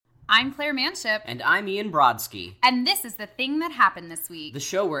I'm Claire Manship. And I'm Ian Brodsky. And this is The Thing That Happened This Week. The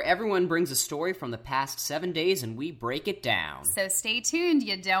show where everyone brings a story from the past 7 days and we break it down. So stay tuned,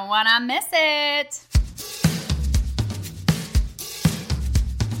 you don't want to miss it.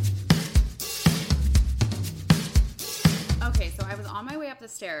 Okay, so I was on my way up the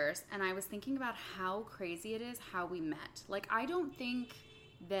stairs and I was thinking about how crazy it is how we met. Like, I don't think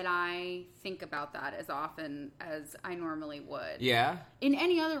that I think about that as often as I normally would. Yeah? In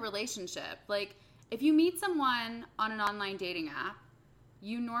any other relationship. Like, if you meet someone on an online dating app,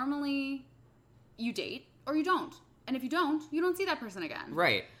 you date or you don't. And if you don't see that person again.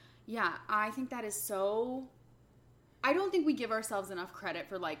 Right. Yeah, I think that is so... I don't think we give ourselves enough credit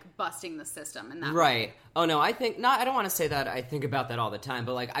for, like, busting the system in that Right. way. Oh, no, I don't want to say that I think about that all the time,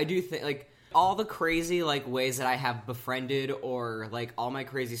 but, like, I do think, like... all the crazy, like, ways that I have befriended or, like, all my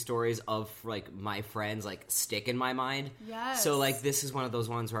crazy stories of, like, my friends, like, stick in my mind. Yes. So, like, this is one of those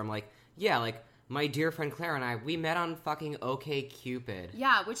ones where I'm like, yeah, like, my dear friend Claire and I, we met on fucking OkCupid.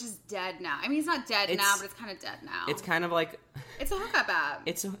 Yeah, which is dead now. I mean, it's not dead now, but it's kind of dead now. It's kind of like... It's a hookup app.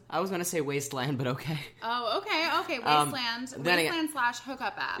 I was going to say Wasteland, but okay. Oh, okay. Wasteland.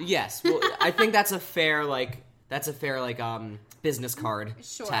 Wasteland/hookup app. Yes. Well, I think that's a fair, business card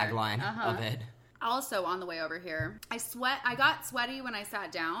tagline of it. Also, on the way over here, I got sweaty when I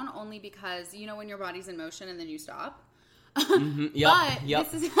sat down, only because, you know, when your body's in motion and then you stop. Mm-hmm.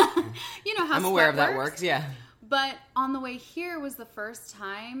 Yep. This is, you know how I'm aware of sweat that works, yeah. But on the way here was the first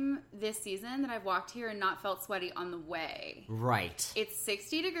time this season that I've walked here and not felt sweaty on the way. Right. It's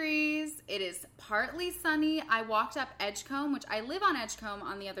 60 degrees. It is partly sunny. I walked up Edgecombe, which I live on Edgecombe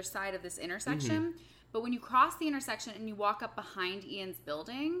on the other side of this intersection. Mm-hmm. But when you cross the intersection and you walk up behind Ian's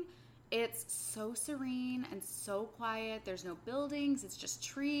building, it's so serene and so quiet. There's no buildings. It's just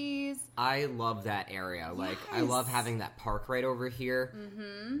trees. I love that area. Yes. Like, I love having that park right over here.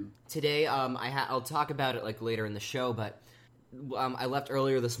 Mm-hmm. Today, I'll talk about it, like, later in the show, but I left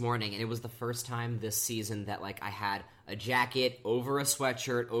earlier this morning, and it was the first time this season that, like, I had a jacket over a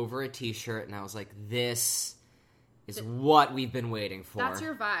sweatshirt, over a t-shirt, and I was like, this... is what we've been waiting for. That's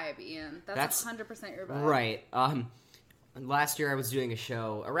your vibe, Ian. That's 100% your vibe. Right. Last year I was doing a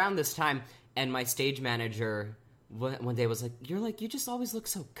show around this time, and my stage manager one day was like, you just always look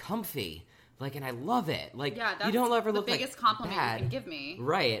so comfy. Like, and I love it. Like, yeah, that's you don't ever look the biggest like compliment bad. You can give me.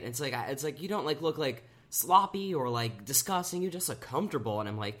 Right. It's like you don't like look like sloppy or like disgusting. You just look comfortable. And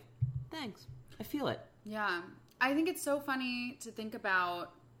I'm like, thanks. I feel it. Yeah. I think it's so funny to think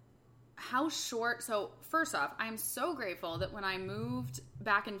about how short... So, first off, I'm so grateful that when I moved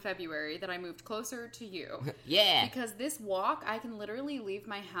back in February, that I moved closer to you. Yeah. Because this walk, I can literally leave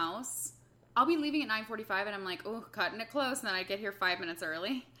my house. I'll be leaving at 9:45, and I'm like, oh, cutting it close, and then I get here 5 minutes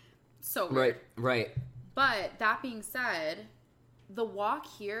early. So weird. Right. But, that being said, the walk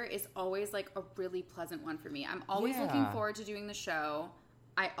here is always, like, a really pleasant one for me. I'm always looking forward to doing the show.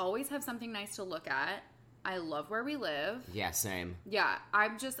 I always have something nice to look at. I love where we live. Yeah, same. Yeah,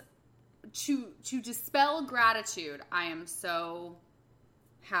 I'm just... To dispel gratitude, I am so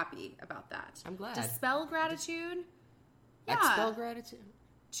happy about that. I'm glad. Dispel gratitude? Yeah. Expel gratitude?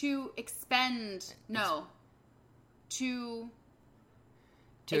 To expend... No. To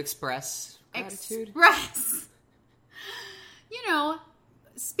express gratitude? Express. You know,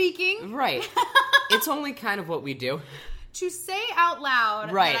 speaking. Right. It's only kind of what we do. To say out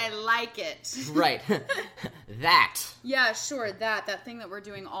loud that I like it. Right. That. Yeah, sure, that thing that we're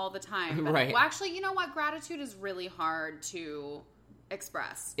doing all the time. But, right. Well, actually, you know what? Gratitude is really hard to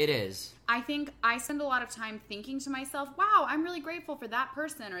express. It is. I think I spend a lot of time thinking to myself, wow, I'm really grateful for that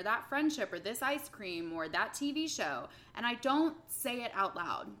person or that friendship or this ice cream or that TV show. And I don't say it out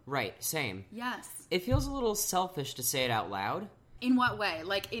loud. Right, same. Yes. It feels a little selfish to say it out loud. In what way?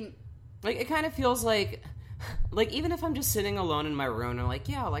 Like, it kind of feels like... Like, even if I'm just sitting alone in my room, I'm like,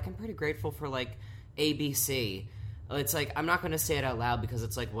 yeah, like, I'm pretty grateful for, like, ABC. It's like, I'm not going to say it out loud because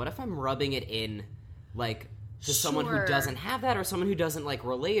it's like, what if I'm rubbing it in, like, to someone who doesn't have that or someone who doesn't, like,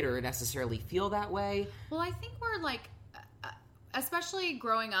 relate or necessarily feel that way? Well, I think we're, like, especially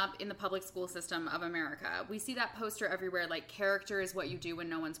growing up in the public school system of America, we see that poster everywhere, like, character is what you do when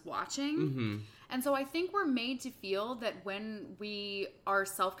no one's watching. Mm-hmm. And so I think we're made to feel that when we are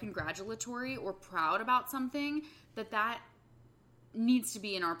self-congratulatory or proud about something, that needs to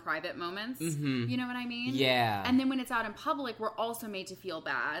be in our private moments. Mm-hmm. You know what I mean? Yeah. And then when it's out in public, we're also made to feel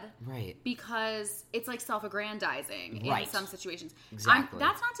bad. Right. Because it's like self-aggrandizing in some situations. Exactly.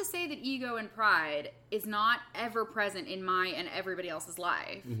 That's not to say that ego and pride is not ever present in my and everybody else's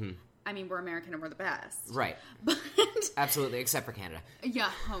life. Mm-hmm. I mean, we're American and we're the best. Right. But Absolutely, except for Canada. yeah,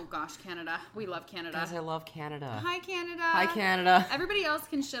 oh gosh, Canada. We love Canada. Guys, I love Canada. Hi, Canada. Hi, Canada. Everybody else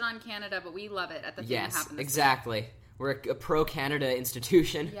can shit on Canada, but we love it at the thing that Yes, happened this exactly. We're a pro-Canada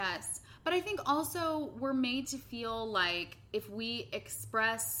institution. week. Yes. But I think also we're made to feel like if we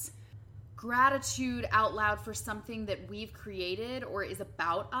express gratitude out loud for something that we've created or is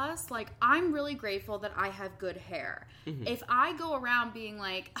about us, like, I'm really grateful that I have good hair. Mm-hmm. If I go around being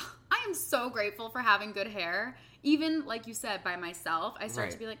like, I am so grateful for having good hair, even like you said, by myself, I start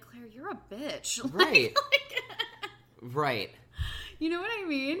Right. to be like, Claire, you're a bitch. Right. Like, Right. you know what I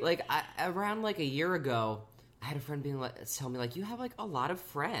mean? Like, around, like, a year ago, I had a friend being like, tell me, like, you have, like, a lot of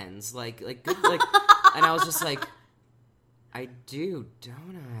friends. Like, good, like, and I was just like, I do,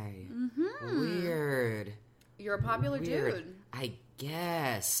 don't I? Mm-hmm. Weird. You're a popular Weird. dude. I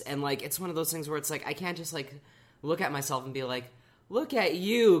guess. And, like, it's one of those things where it's like, I can't just, like, look at myself and be like, look at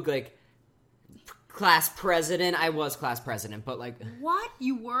you, like, class president. I was class president, but, like, What?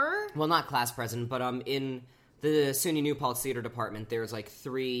 You were? well, not class president, but, in the SUNY New Paltz Theater Department, there's, like,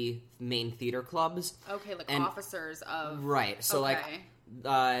 3 main theater clubs. Okay, like And- officers of... Right. So, Okay.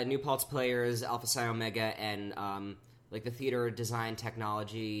 like, New Paltz Players, Alpha Psi Omega, and, like, the Theater Design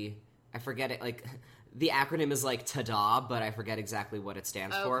Technology, I forget it, like, the acronym is, like, TADA, but I forget exactly what it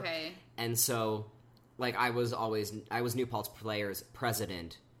stands for. Okay. And so, like, I was New Paltz Players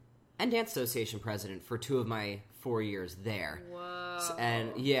president and Dance Association president for 2 of my 4 years there. Whoa.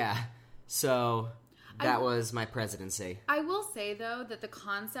 And, yeah, so that was my presidency. I will say, though, that the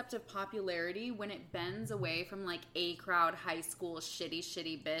concept of popularity, when it bends away from, like, A-crowd high school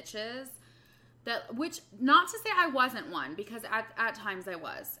shitty bitches, which, not to say I wasn't one, because at times I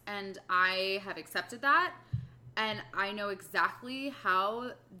was, and I have accepted that, and I know exactly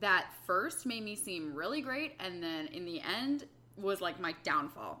how that first made me seem really great, and then in the end was, like, my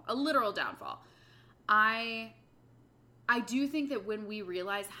downfall, a literal downfall. I do think that when we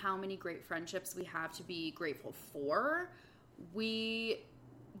realize how many great friendships we have to be grateful for, we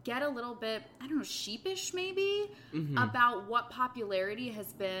get a little bit, I don't know, sheepish maybe, about what popularity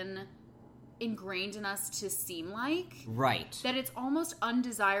has been ingrained in us to seem like. Right. That it's almost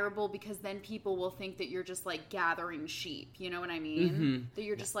undesirable because then people will think that you're just like gathering sheep. You know what I mean? That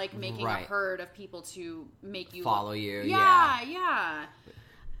you're just like making Right. a herd of people to make you Follow you,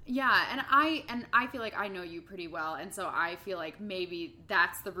 Yeah, and I feel like I know you pretty well, and so I feel like maybe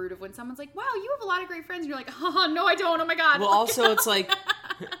that's the root of when someone's like, "Wow, you have a lot of great friends," and you're like, "Haha, no, I don't. Oh my god." Well, also, it's like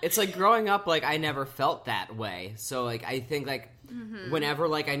growing up, like, I never felt that way. So, like, I think, like, whenever,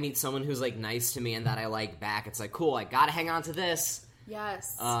 like, I meet someone who's, like, nice to me and that I like back, it's like, cool, I gotta hang on to this.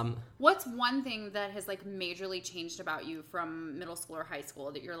 Yes. Um, What's one thing that has like majorly changed about you from middle school or high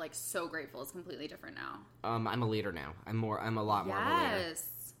school that you're like so grateful is completely different now? I'm a leader now. I'm a lot more of a leader. Yes.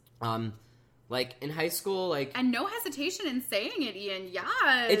 Like, in high school, like, And no hesitation in saying it, Ian.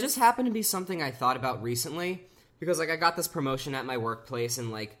 Yes. it just happened to be something I thought about recently, because, like, I got this promotion at my workplace,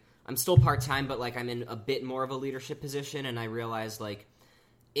 and, like, I'm still part-time, but, like, I'm in a bit more of a leadership position, and I realized, like,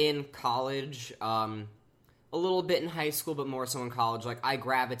 in college, a little bit in high school, but more so in college, like, I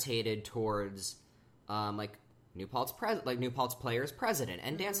gravitated towards, like, New Paltz Players president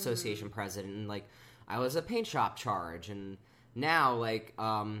and Dance Association president, and, like, I was a paint shop charge, and now, like,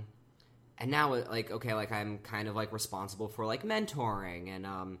 okay, like, I'm kind of, like, responsible for, like, mentoring,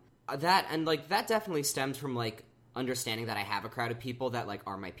 and, that definitely stems from, like, understanding that I have a crowd of people that, like,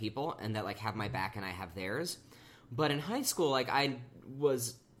 are my people, and that, like, have my back and I have theirs. But in high school, like, I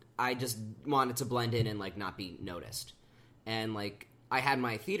just wanted to blend in and, like, not be noticed. And, like, I had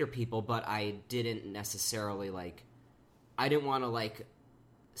my theater people, but I didn't necessarily, like, I didn't want to, like,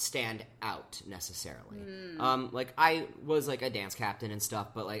 stand out necessarily. Like, I was, like, a dance captain and stuff,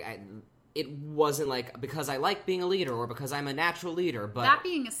 but, like, it wasn't, like, because I like being a leader or because I'm a natural leader, but... That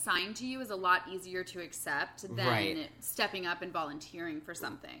being assigned to you is a lot easier to accept than Right. stepping up and volunteering for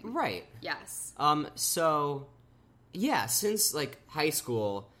something. Right. Yes. So, yeah, since, like, high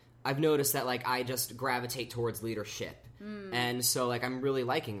school, I've noticed that, like, I just gravitate towards leadership. And so, like, I'm really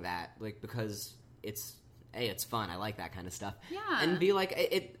liking that, like, because it's fun. I like that kind of stuff. Yeah. And like,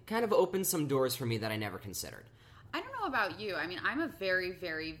 it kind of opens some doors for me that I never considered. I don't know about you. I mean, I'm a very,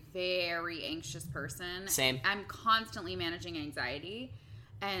 very, very anxious person. Same. I'm constantly managing anxiety.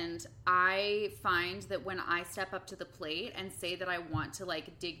 And I find that when I step up to the plate and say that I want to,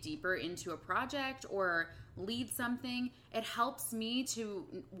 like, dig deeper into a project or lead something, it helps me to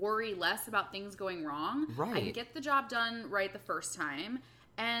worry less about things going wrong. Right. I can get the job done right the first time.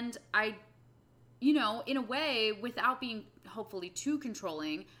 And I, you know, in a way, without being hopefully too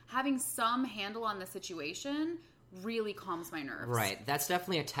controlling, having some handle on the situation really calms my nerves. Right. That's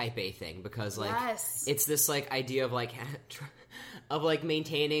definitely a type A thing because, like, Yes. it's this, like, idea of, like, of, like,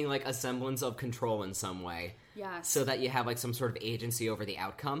 maintaining, like, a semblance of control in some way. Yes. So that you have, like, some sort of agency over the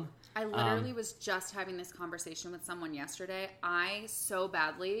outcome. I literally was just having this conversation with someone yesterday. I so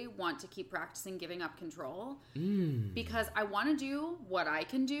badly want to keep practicing giving up control because I want to do what I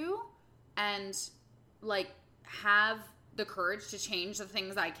can do and, like, have the courage to change the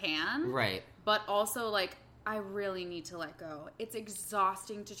things I can. Right. But also, like, I really need to let go. It's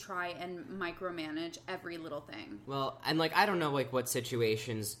exhausting to try and micromanage every little thing. Well, and, like, I don't know, like, what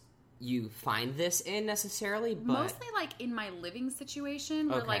situations you find this in necessarily, but... Mostly, like, in my living situation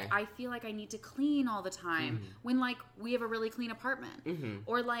where, like, I feel like I need to clean all the time when, like, we have a really clean apartment.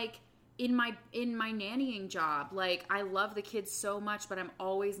 Or, like, in my nannying job, like, I love the kids so much, but I'm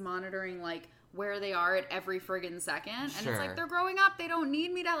always monitoring, like, where they are at every friggin' second. And it's like, they're growing up. They don't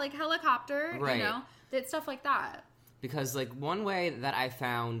need me to, like, helicopter, you know? It's stuff like that. Because, like, one way that I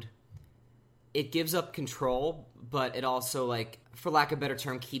found it gives up control, but it also, like, for lack of a better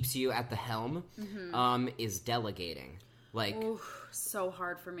term, keeps you at the helm, is delegating. Like... Oof, so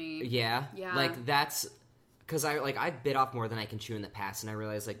hard for me. Yeah? Yeah. Like, that's... Because I bit off more than I can chew in the past, and I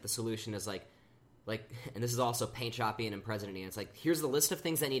realized, like, the solution is, like, and this is also paint shopping and presidency. It's like, here's the list of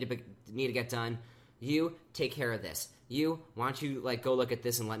things that need to get done. You take care of this. You, why don't you, like, go look at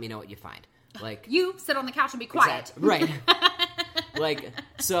this and let me know what you find. Like, you sit on the couch and be quiet. Right. Like,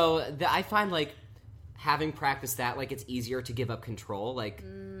 so I find, like, having practiced that, like, it's easier to give up control. Like,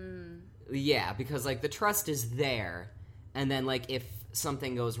 yeah, because, like, the trust is there. And then, like, if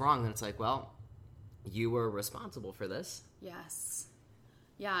something goes wrong, then it's like, well, you were responsible for this. Yes.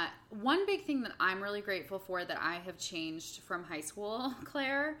 Yeah. One big thing that I'm really grateful for that I have changed from high school,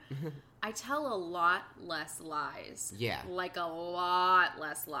 Claire, I tell a lot less lies. Yeah. Like, a lot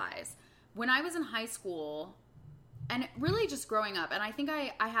less lies. When I was in high school, and really just growing up, and I think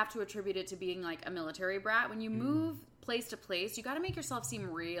I have to attribute it to being, like, a military brat. When you move place to place, you got to make yourself seem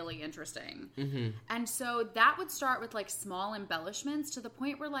really interesting. And so that would start with, like, small embellishments to the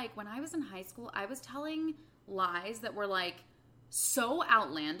point where, like, when I was in high school, I was telling lies that were, like, so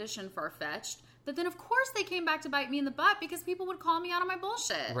outlandish and far-fetched that then, of course, they came back to bite me in the butt because people would call me out on my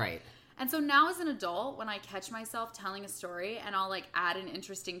bullshit. Right. And so now as an adult, when I catch myself telling a story and I'll, like, add an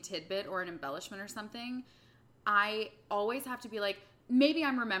interesting tidbit or an embellishment or something, I always have to be like, maybe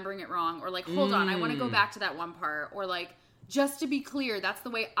I'm remembering it wrong, or, like, hold on, I want to go back to that one part, or, like, just to be clear, that's the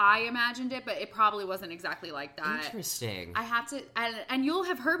way I imagined it, but it probably wasn't exactly like that. Interesting. I have to, and you'll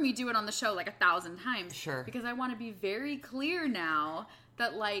have heard me do it on the show, like, 1,000 times. Sure. Because I want to be very clear now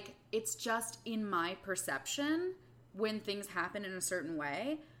that, like, it's just in my perception when things happen in a certain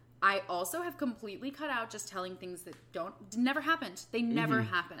way. I also have completely cut out just telling things that never happened. They never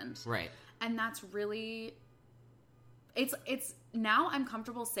happened. Right. And that's really, it's now I'm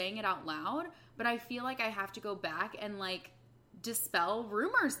comfortable saying it out loud, but I feel like I have to go back and, like, dispel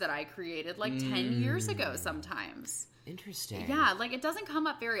rumors that I created, like, 10 years ago sometimes. Interesting. Yeah, like, it doesn't come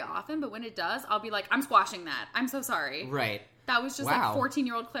up very often, but when it does, I'll be like, I'm squashing that. I'm so sorry. Right. That was just, like,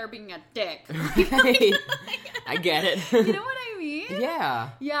 14-year-old Claire being a dick. I get it. You know what I mean? Yeah.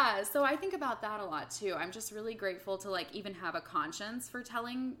 Yeah, so I think about that a lot, too. I'm just really grateful to, like, even have a conscience for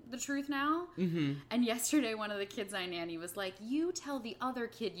telling the truth now. And yesterday, one of the kids I nanny was like, you tell the other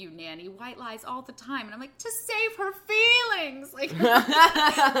kid you nanny white lies all the time. And I'm like, to save her feelings. Like,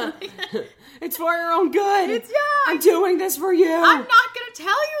 it's for your own good. I'm doing this for you. I'm not going to tell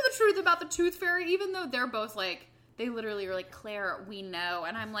you the truth about the tooth fairy, even though they're both like, they literally are like, Claire, we know.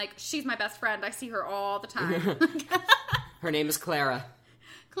 And I'm like, she's my best friend. I see her all the time. Her name is Clara.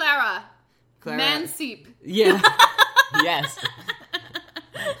 Clara. Manseep. Yeah. Yes.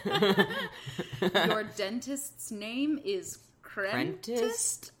 Your dentist's name is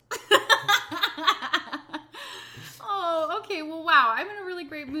Crentist? Oh, okay. Well, wow. I'm in a really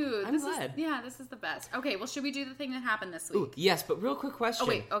great mood. I'm glad. This is the best. Okay, well, should we do the thing that happened this week? Ooh, yes, but real quick question. Oh,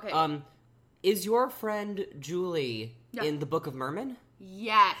 wait. Okay. Is your friend Julie in the Book of Merman?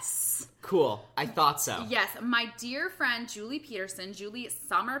 Yes. Cool. I thought so. Yes. My dear friend Julie Peterson, Julie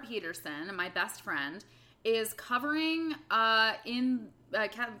Summer Peterson, my best friend, is covering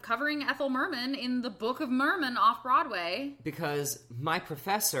covering Ethel Merman in the Book of Merman off Broadway. Because my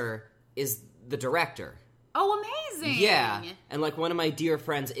professor is the director. Oh, amazing! Yeah, and, like, one of my dear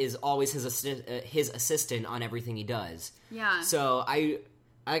friends is always his assistant on everything he does. Yeah. So I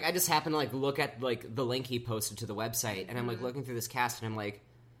just happened to, like, look at, like, the link he posted to the website, and I'm, like, looking through this cast, and I'm like,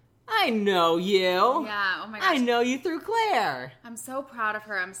 I know you. Yeah, oh my gosh. I know you through Claire. I'm so proud of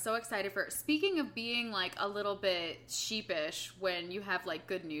her. I'm so excited for her. Speaking of being like a little bit sheepish when you have like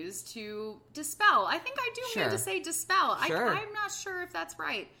good news to dispel. I think I do mean to say dispel. Sure. I'm not sure if that's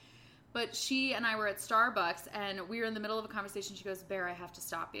right. But she and I were at Starbucks and we were in the middle of a conversation. She goes, Bear, I have to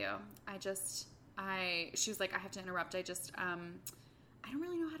stop you. She was like, I have to interrupt. I don't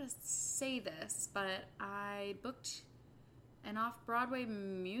really know how to say this, but I booked an off-Broadway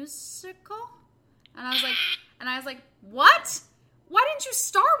musical? And I was like, what? Why didn't you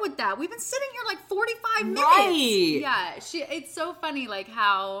start with that? We've been sitting here like 45 minutes. Right. Yeah, it's so funny like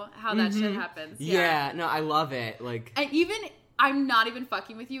how that shit happens. Yeah, no, I love it. Like, and I'm not even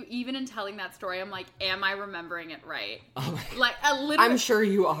fucking with you. Even in telling that story, I'm like, am I remembering it right? oh like, literally, I'm sure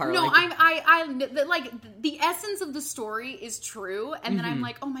you are. No, like, the essence of the story is true, and then I'm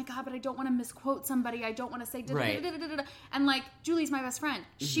like, oh my god, but I don't want to misquote somebody. I don't want to say da-da-da-da-da-da. And like, Julie's my best friend.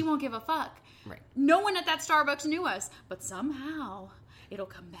 She won't give a fuck. Right. No one at that Starbucks knew us, but somehow it'll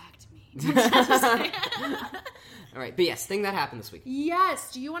come back to me. All right, but yes, thing that happened this week.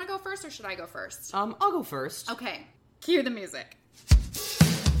 Yes. Do you want to go first, or should I go first? I'll go first. Okay. Cue the music.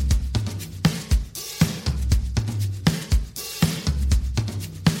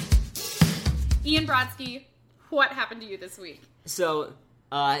 Ian Brodsky, what happened to you this week? So,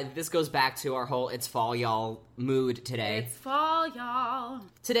 this goes back to our whole It's Fall, Y'all mood today. It's fall, y'all.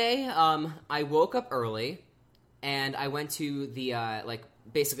 Today, I woke up early, and I went to the,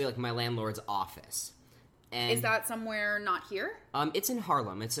 basically, my landlord's office. And, is that somewhere not here? It's in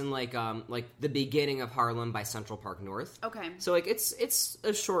Harlem. It's in, the beginning of Harlem by Central Park North. Okay. So, it's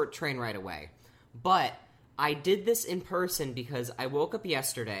a short train ride away. But I did this in person because I woke up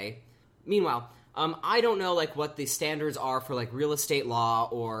yesterday. Meanwhile, I don't know, what the standards are for, real estate law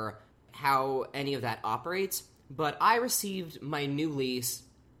or how any of that operates, but I received my new lease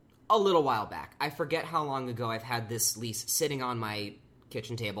a little while back. I forget how long ago I've had this lease sitting on my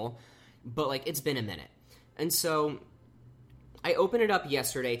kitchen table, but, it's been a minute. And so I opened it up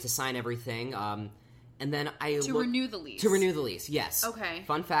yesterday to sign everything, and then renew the lease. To renew the lease, yes. Okay.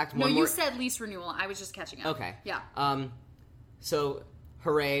 Fun fact. You said lease renewal. I was just catching up. Okay. Yeah. So,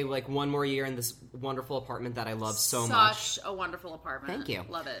 hooray, one more year in this wonderful apartment that I love so much. Such a wonderful apartment. Thank you.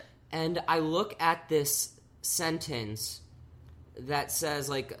 Love it. And I look at this sentence that says,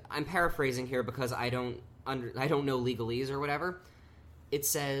 I'm paraphrasing here because I don't know legalese or whatever. It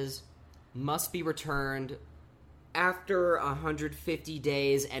says, must be returned after 150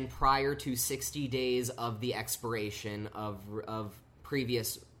 days and prior to 60 days of the expiration of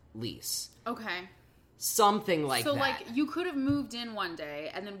previous lease. Okay. Something like that. So, you could have moved in one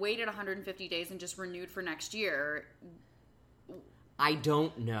day and then waited 150 days and just renewed for next year. I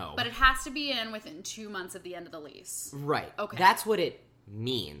don't know. But it has to be in within 2 months of the end of the lease. Right. Okay. That's what it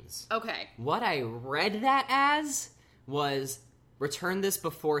means. Okay. What I read that as was return this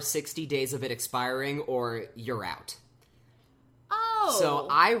before 60 days of it expiring or you're out. Oh. So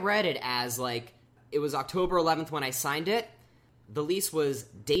I read it as, it was October 11th when I signed it. The lease was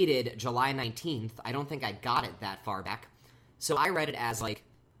dated July 19th. I don't think I got it that far back. So I read it as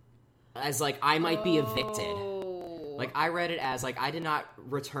I might be evicted. I read it as, I did not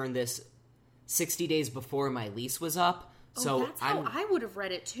return this 60 days before my lease was up. So that's how I would have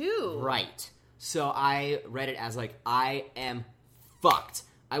read it, too. Right. So I read it as, I am fucked.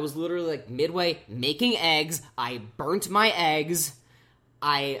 I was literally, midway making eggs. I burnt my eggs.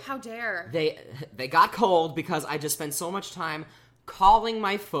 How dare. They got cold because I just spent so much time calling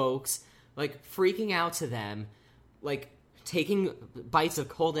my folks, freaking out to them, taking bites of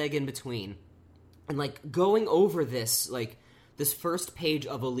cold egg in between, and, going over this, this first page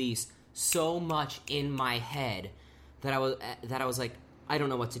of a lease so much in my head that I was like, I don't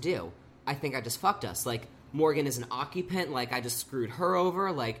know what to do. I think I just fucked us. Morgan is an occupant. I just screwed her over.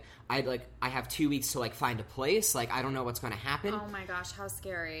 I have 2 weeks to, Oh find a place. I don't know what's going to happen. Oh my gosh, how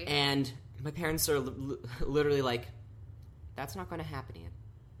scary. And my parents are literally that's not going to happen, Ian.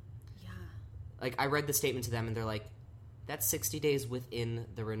 Yeah. I read the statement to them, and they're like, that's 60 days within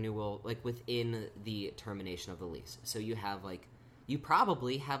the renewal, within the termination of the lease. So you have, you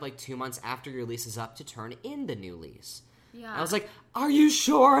probably have, 2 months after your lease is up to turn in the new lease. Yeah. I was like, are you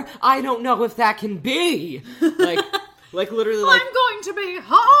sure? I don't know if that can be. Literally, I'm going to be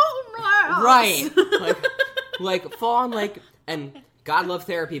homeless. Right. Full on, and God love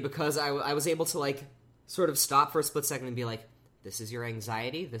therapy because I was able to, sort of stop for a split second and be like, this is your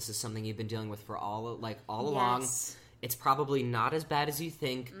anxiety. This is something you've been dealing with for all along. It's probably not as bad as you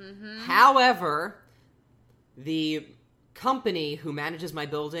think. Mm-hmm. However, the company who manages my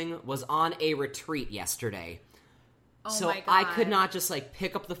building was on a retreat yesterday. Oh so my God. I could not just, like,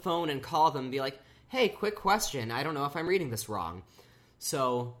 pick up the phone and call them and be like, hey, quick question. I don't know if I'm reading this wrong.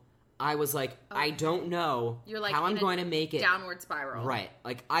 So I was like, I don't know You're like how I'm in a going to make it. downward spiral. Right.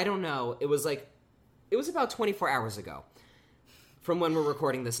 Like, I don't know. It was about 24 hours ago from when we're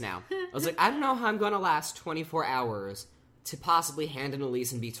recording this now. I was like, I don't know how I'm going to last 24 hours to possibly hand in a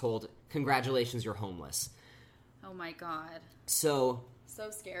lease and be told, congratulations, you're homeless. Oh my God. So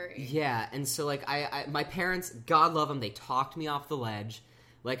scary. yeah, and so, like, I my parents, God love them, they talked me off the ledge.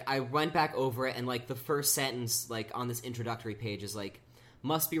 Like, I went back over it, and, like, the first sentence, like, on this introductory page is, like,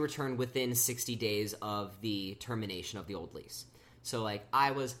 must be returned within 60 days of the termination of the old lease. So, like,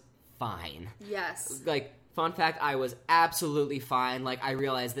 I was fine. Yes. Like, fun fact, I was absolutely fine. Like, I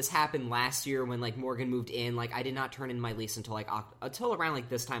realized this happened last year when, like, Morgan moved in. Like, I did not turn in my lease until, like, until around, like,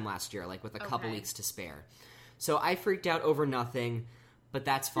 this time last year, like, with a couple weeks to spare. So I freaked out over nothing, but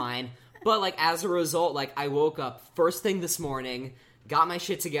that's fine. But, like, as a result, like, I woke up first thing this morning, got my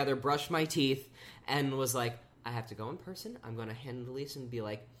shit together, brushed my teeth, and was like, I have to go in person. I'm going to hand the lease and be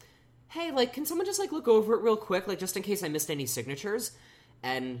like, hey, like, can someone just, like, look over it real quick, like, just in case I missed any signatures?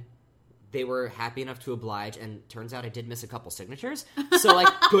 And they were happy enough to oblige, and turns out I did miss a couple signatures. So,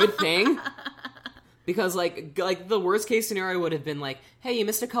 like, good thing. Because, like, the worst case scenario would have been like, hey, you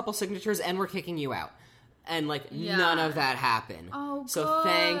missed a couple signatures, and we're kicking you out. And, like, none of that happened. Oh, so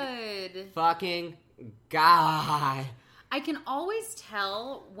good. Thank fucking God. I can always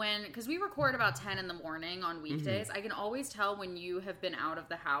tell when, because we record about 10 in the morning on weekdays, I can always tell when you have been out of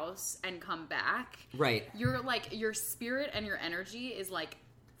the house and come back. Right. You're, like, your spirit and your energy is, like,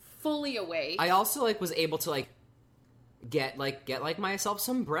 fully awake. I also, like, was able to, like, get myself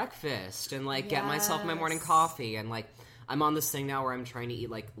some breakfast and, like, get myself my morning coffee and, like, I'm on this thing now where I'm trying to eat,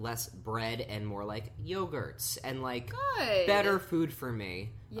 like, less bread and more, like, yogurts and, like, better food for me.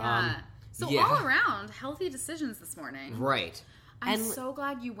 Yeah. All around, healthy decisions this morning. Right. I'm so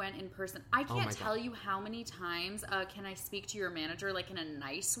glad you went in person. I can't tell God. you how many times can I speak to your manager, like, in a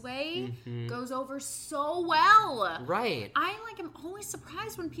nice way, goes over so well. Right. I, like, am always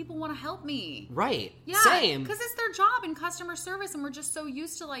surprised when people want to help me. Right. Yeah. Same. Because it's their job in customer service, and we're just so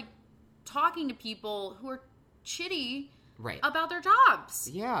used to, like, talking to people who are shitty about their jobs.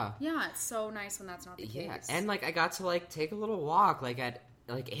 Yeah. Yeah, it's so nice when that's not the case. Yeah, and, like, I got to, like, take a little walk, like, at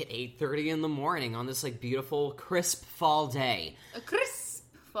 8:30 in the morning on this, like, beautiful, crisp fall day. A crisp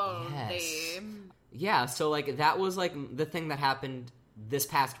fall day. Yeah, so, like, that was, like, the thing that happened this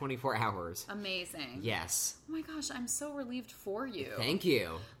past 24 hours. Amazing. Yes. Oh my gosh, I'm so relieved for you. Thank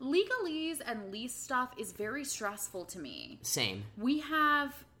you. Legalese and lease stuff is very stressful to me. Same. We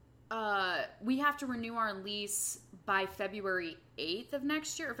have to renew our lease by February 8th of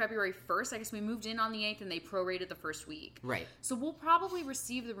next year, or February 1st. I guess we moved in on the 8th, and they prorated the first week. Right. So we'll probably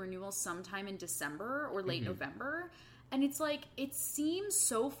receive the renewal sometime in December or late November. And it's like, it seems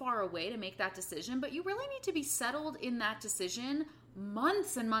so far away to make that decision, but you really need to be settled in that decision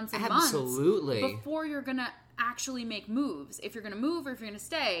months and months and months before you're going to actually make moves. If you're going to move or if you're going to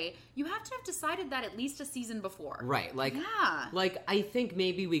stay, you have to have decided that at least a season before. Right. Like, yeah. Like, I think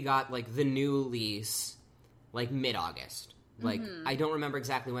maybe we got, like, the new lease, like, mid-August. Like, I don't remember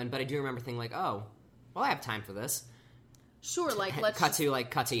exactly when, but I do remember thinking, like, oh, well, I have time for this. Sure, like, let's cut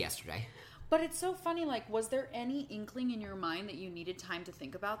to yesterday. But it's so funny, like, was there any inkling in your mind that you needed time to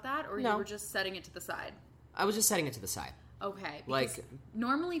think about that, or you were just setting it to the side? I was just setting it to the side. Okay. Because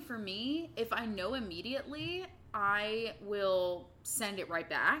normally for me, if I know immediately, I will send it right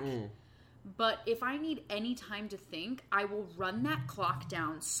back. But if I need any time to think, I will run that clock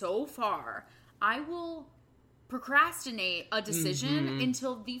down so far. I will procrastinate a decision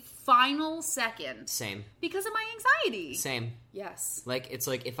until the final second. Same. Because of my anxiety. Same. Yes. Like, it's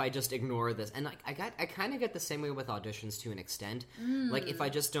like, if I just ignore this, and, like, I kind of get the same way with auditions to an extent. Like, if I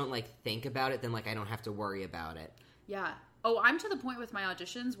just don't, like, think about it, then, like, I don't have to worry about it. Yeah. Oh, I'm to the point with my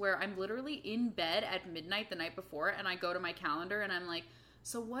auditions where I'm literally in bed at midnight the night before, and I go to my calendar and I'm like,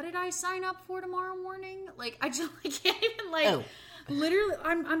 so what did I sign up for tomorrow morning? Like, I just can't even, like, literally,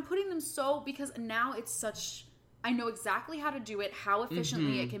 I'm putting them so, because now it's such, I know exactly how to do it, how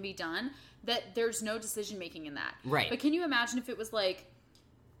efficiently it can be done, that there's no decision making in that. Right. But can you imagine if it was like,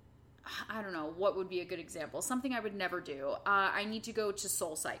 I don't know, what would be a good example? Something I would never do. I need to go to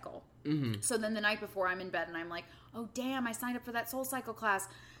Soul Cycle. So then the night before I'm in bed and I'm like, oh damn, I signed up for that Soul Cycle class.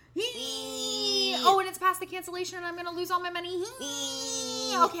 Oh, and it's past the cancellation and I'm going to lose all my money.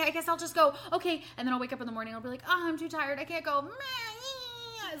 Okay, I guess I'll just go. Okay, and then I'll wake up in the morning and I'll be like, oh, I'm too tired. I can't go.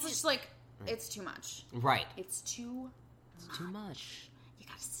 It's just like, it's too much. Right. It's too much. You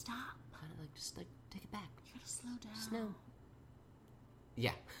got to stop. Just take it back. You got to slow down. Just no.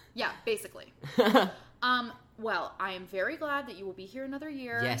 Yeah. Yeah, basically. Well, I am very glad that you will be here another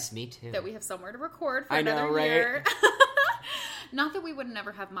year. Yes, me too. That we have somewhere to record for I another know, right? year. Not that we would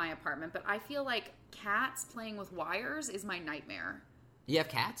never have my apartment, but I feel like cats playing with wires is my nightmare. You have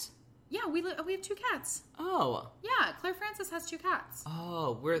cats? Yeah, we have 2 cats. Oh. Yeah, Claire Francis has 2 cats.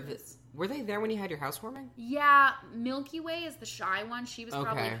 Oh, were they there when you had your housewarming? Yeah, Milky Way is the shy one. She was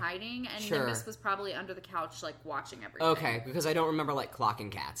probably Okay. hiding, and Sure. Nimbus was probably under the couch, like, watching everything. Okay, because I don't remember, like, clocking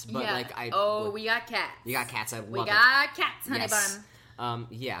cats. But, yeah. like, we got cats. You got cats, I love it. We got cats, honey Yes. bun.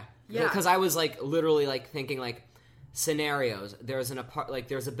 Yeah. Yeah. Because I was, like, literally, like, thinking, like, scenarios. There's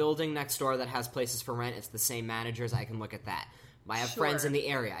there's a building next door that has places for rent. It's the same managers. I can look at that. I have friends Sure. in the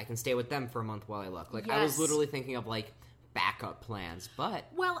area. I can stay with them for a month while I look. Like, I was Yes. literally thinking of, like, backup plans, but...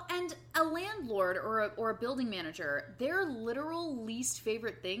 Well, and a landlord or a building manager, their literal least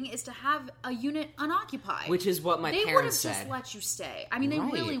favorite thing is to have a unit unoccupied. Which is what my they would have parents just said. let you stay. I mean, they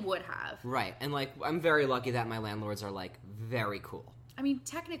Right. really would have. Right, and, like, I'm very lucky that my landlords are, like, very cool. I mean,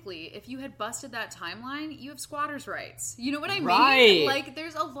 technically, if you had busted that timeline, you have squatters' rights. You know what I mean? Right. Like,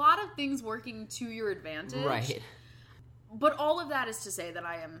 there's a lot of things working to your advantage. Right. But all of that is to say that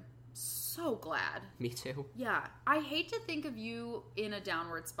I am so glad. Me too. Yeah. I hate to think of you in a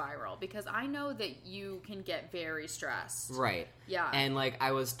downward spiral because I know that you can get very stressed. Right. Yeah. And, like,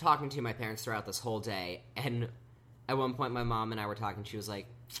 I was talking to my parents throughout this whole day, and at one point my mom and I were talking, she was like,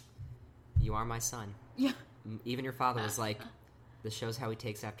 "You are my son." Yeah. Even your father was like, "This shows how he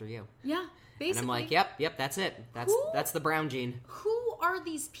takes after you." Yeah. Basically. And I'm like, yep, that's it. That's the brown gene. Who are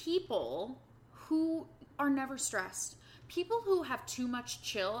these people who are never stressed? People who have too much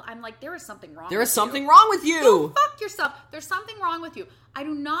chill, I'm like, there is something wrong with you. There is something wrong with you. Go fuck yourself. There's something wrong with you. I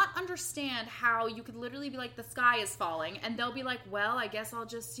do not understand how you could literally be like, the sky is falling, and they'll be like, well, I guess I'll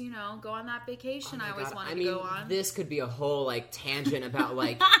just, go on that vacation I always wanted to go on. This could be a whole, like, tangent about,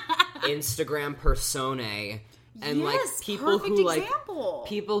 like, Instagram personae. And, like, Yes, people perfect who, like, example.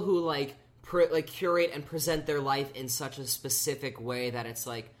 people who, like, curate and present their life in such a specific way that it's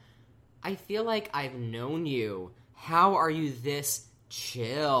like, I feel like I've known you. How are you this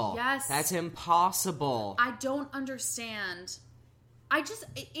chill? Yes. That's impossible. I don't understand.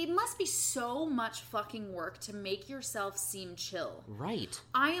 It must be so much fucking work to make yourself seem chill. Right.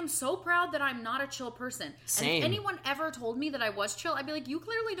 I am so proud that I'm not a chill person. Same. And if anyone ever told me that I was chill, I'd be like, you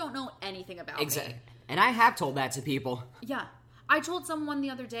clearly don't know anything about me. Exactly. And I have told that to people. Yeah. I told someone the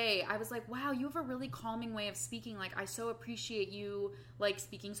other day, I was like, wow, you have a really calming way of speaking. Like, I so appreciate you, like,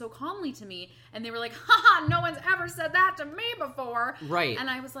 speaking so calmly to me. And they were like, haha, no one's ever said that to me before. Right. And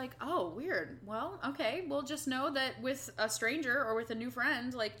I was like, oh, weird. Well, okay. Well, just know that with a stranger or with a new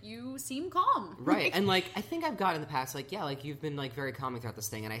friend, like, you seem calm. Right. And, like, I think I've got in the past, like, yeah, like, you've been, like, very calming throughout this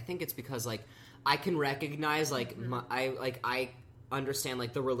thing. And I think it's because, like, I can recognize, like, I understand,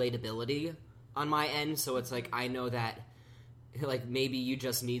 like, the relatability on my end. So it's like, I know that, like, maybe you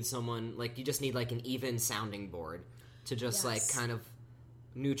just need someone, like, you just need, like, an even sounding board to just, like, kind of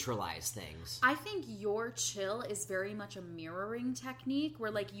neutralize things. I think your chill is very much a mirroring technique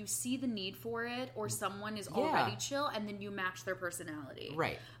where, like, you see the need for it or someone is already chill and then you match their personality.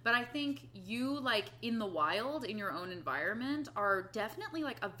 Right. But I think you, like, in the wild, in your own environment, are definitely,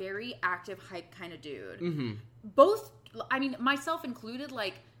 like, a very active, hype kind of dude. Mm-hmm. Both, I mean, myself included,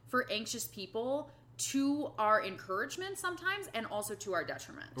 like, for anxious people, to our encouragement sometimes and also to our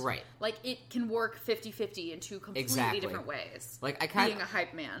detriment. Right. Like, it can work 50-50 in two completely different ways. Like, being a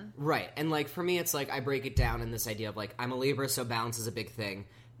hype man. Right. And, like, for me, it's like, I break it down in this idea of, like, I'm a Libra, so balance is a big thing.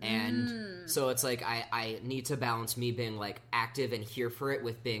 And so it's like, I need to balance me being, like, active and here for it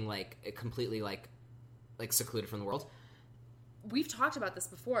with being, like, completely, like secluded from the world. We've talked about this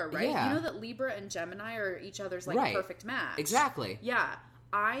before, right? Yeah. You know that Libra and Gemini are each other's, like, perfect match. Exactly. Yeah.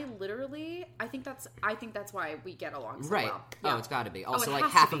 I think that's why we get along so right. well. Yeah. Oh, it's got to be. Also, it like,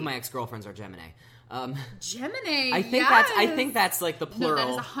 has half to of be. my ex-girlfriends are Gemini. Gemini. I think that's like the plural.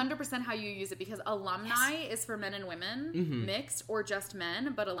 No, that is 100% how you use it because alumni is for men and women, mixed or just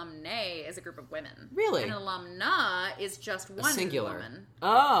men, but alumnae is a group of women. Really? And an alumna is just one singular woman.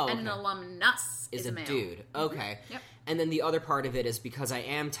 Oh. And an alumnus is a male. Dude. Okay. Yep. And then the other part of it is because I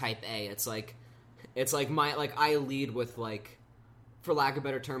am type A, it's like I lead with, like, for lack of a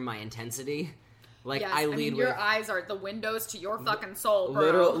better term, my intensity. Like, Yes, I lead your with... eyes are the windows to your fucking soul,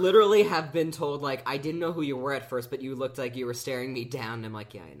 bro. Literally have been told, like, I didn't know who you were at first, but you looked like you were staring me down. And I'm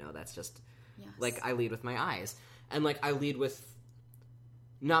like, yeah, I know, that's just... Yes. Like, I lead with my eyes. And, like, I lead with...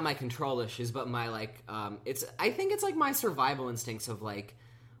 Not my control issues, but my, like, I think it's, like, my survival instincts of, like,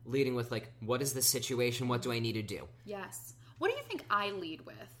 leading with, like, what is the situation? What do I need to do? Yes. What do you think I lead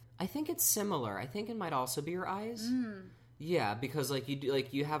with? I think it's similar. I think it might also be your eyes. Yeah, because, like, you do,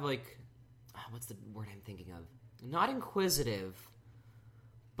 like, you have, like... what's the word I'm thinking of? Not inquisitive,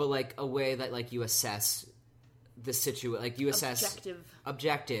 but like a way that like you assess the situation, like you assess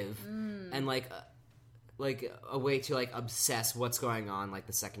objective, and like a way to like obsess what's going on like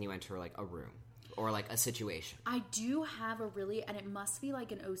the second you enter like a room or like a situation. I do have a really, and it must be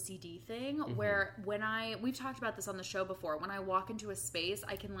like an OCD thing, where we've talked about this on the show before, when I walk into a space,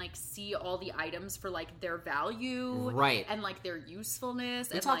 I can like see all the items for like their value, right, and like their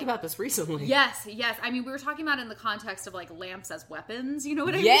usefulness. We talked about this recently. Yes. I mean, we were talking about it in the context of like lamps as weapons, you know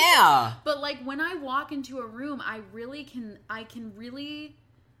what I mean? Yeah. But like when I walk into a room, I can really,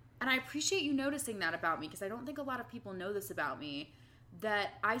 and I appreciate you noticing that about me, because I don't think a lot of people know this about me,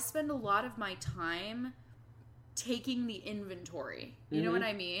 that I spend a lot of my time taking the inventory. You know what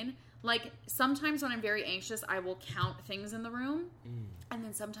I mean? Like, sometimes when I'm very anxious, I will count things in the room. And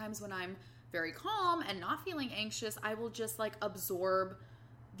then sometimes when I'm very calm and not feeling anxious, I will just, like, absorb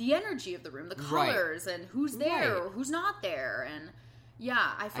the energy of the room, the colors, and who's there or who's not there. And,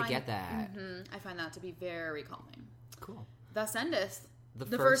 yeah, I get that. I find that to be very calming. Cool. Thus endeth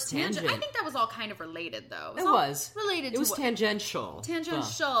the first tangent. I think that was all kind of related, though. It was related. It was tangential.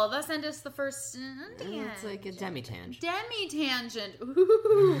 Tangential. Thus endeth the first. It's like a demi-tangent. Demi-tangent.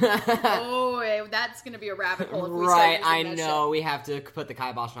 Ooh. Boy, that's going to be a rabbit hole. If we right, I know. We have to put the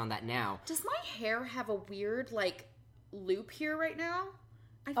kibosh on that now. Does my hair have a weird, like, loop here right now?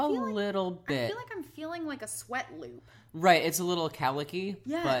 A little bit. I feel like I'm feeling like a sweat loop. Right, it's a little calicky.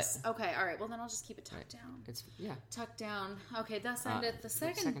 Yes. But okay, all right. Well, then I'll just keep it tucked down. It's tucked down. Okay, thus endeth the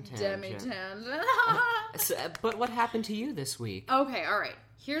second tangent. demi-tangent. But what happened to you this week? Okay, all right.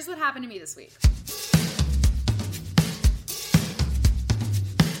 Here's what happened to me this week.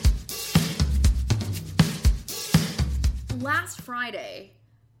 Last Friday,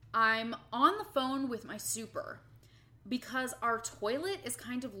 I'm on the phone with my super, because our toilet is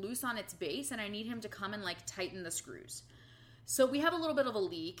kind of loose on its base and I need him to come and like tighten the screws. So we have a little bit of a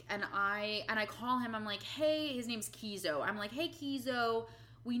leak, and I call him. I'm like, hey, his name's Kizo. I'm like, hey, Kizo,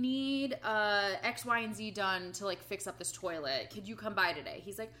 we need X, Y, and Z done to like fix up this toilet. Could you come by today?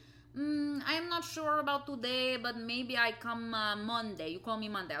 He's like, I'm not sure about today, but maybe I come Monday. You call me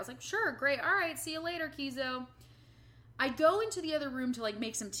Monday. I was like, sure, great. All right, see you later, Kizo. I go into the other room to like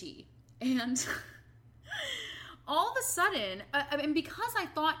make some tea, and all of a sudden, and because I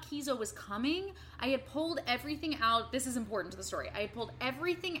thought Kizo was coming, I had pulled everything out. This is important to the story. I had pulled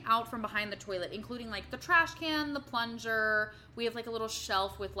everything out from behind the toilet, including like the trash can, the plunger. We have like a little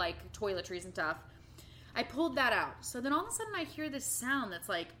shelf with like toiletries and stuff. I pulled that out. So then all of a sudden I hear this sound that's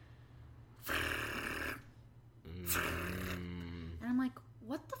like, and I'm like,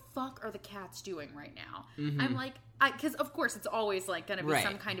 what the fuck are the cats doing right now? I'm like, because of course it's always like going to be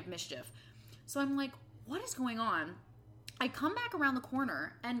some kind of mischief. So I'm like, what is going on? I come back around the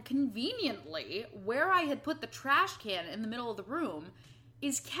corner, and conveniently, where I had put the trash can in the middle of the room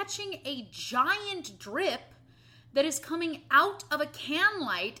is catching a giant drip that is coming out of a can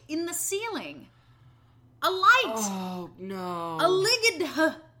light in the ceiling. A light! Oh, no. A lid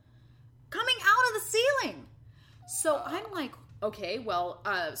coming out of the ceiling. So I'm like, okay, well,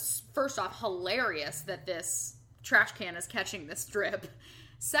 first off, hilarious that this trash can is catching this drip.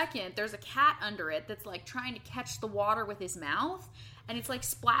 Second, there's a cat under it that's like trying to catch the water with his mouth, and it's like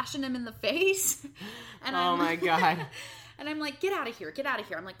splashing him in the face. And oh my God. And I'm like, get out of here.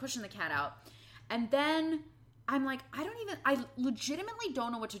 I'm like pushing the cat out. And then I'm like, I legitimately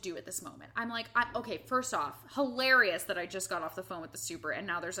don't know what to do at this moment. I'm like, okay, first off, hilarious that I just got off the phone with the super, and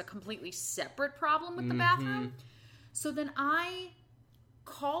now there's a completely separate problem with the bathroom. So then I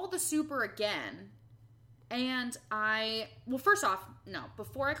call the super again. And first off, no,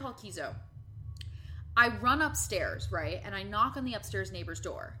 before I call Kizo, I run upstairs, right? And I knock on the upstairs neighbor's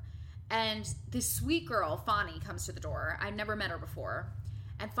door. And this sweet girl, Fani, comes to the door. I've never met her before.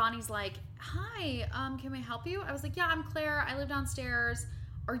 And Fani's like, hi, can we help you? I was like, yeah, I'm Claire. I live downstairs.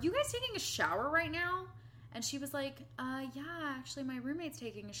 Are you guys taking a shower right now? And she was like, yeah, actually, my roommate's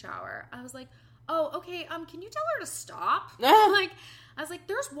taking a shower. I was like, oh, okay, can you tell her to stop? I was like,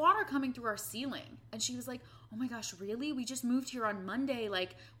 there's water coming through our ceiling. And she was like, oh my gosh, really? We just moved here on Monday.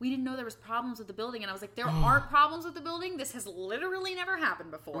 Like, we didn't know there was problems with the building. And I was like, there aren't problems with the building? This has literally never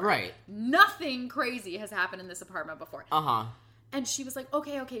happened before. Right. Nothing crazy has happened in this apartment before. Uh-huh. And she was like,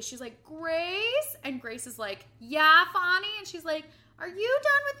 okay. She's like, Grace? And Grace is like, yeah, Fani? And she's like, are you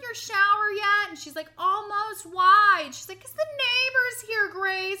done with your shower yet? And she's like, almost. Why? And she's like, because the neighbor's here,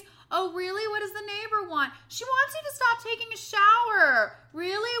 Grace. Oh, really? What does the neighbor want? She wants you to stop taking a shower.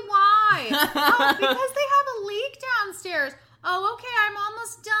 Really? Why? Oh, because they have a leak downstairs. Oh, okay, I'm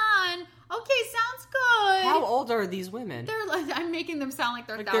almost done. Okay, sounds good. How old are these women? They're like, I'm making them sound like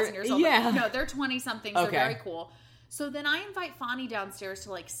they're Like 1,000 years old. yeah. No, they're 20-something, so Okay. very cool. So then I invite Fonnie downstairs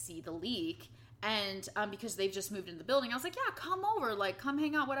to, like, see the leak. And because they've just moved into the building, I was like, yeah, come over. Like, come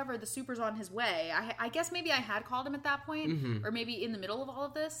hang out, whatever. The super's on his way. I guess maybe I had called him at that point. Or maybe in the middle of all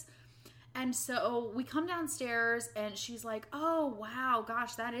of this. And so we come downstairs, and she's like, oh, wow,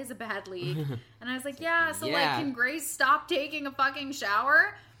 gosh, that is a bad leak. And I was like, yeah, so, like, can Grace stop taking a fucking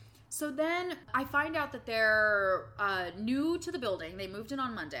shower? So then I find out that they're new to the building. They moved in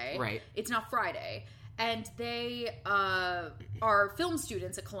on Monday. Right. It's now Friday. And they are film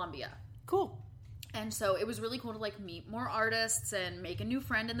students at Columbia. Cool. And so it was really cool to, like, meet more artists and make a new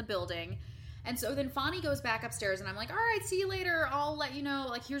friend in the building. And so then Fonnie goes back upstairs, and I'm like, all right, see you later. I'll let you know.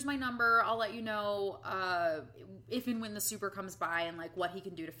 Like, here's my number. I'll let you know if and when the super comes by and, like, what he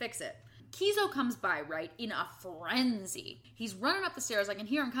can do to fix it. Kizo comes by, right, in a frenzy. He's running up the stairs. I can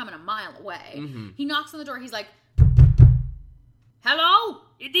hear him coming a mile away. He knocks on the door. He's like, hello?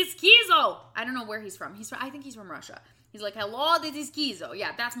 It is Kizo. I don't know where he's from. I think he's from Russia. He's like, hello, this is Kizo.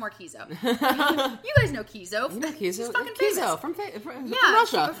 Yeah, that's more Kizo. You guys know Kizo. You know Kizo? He's fucking Kizo famous. from Yeah,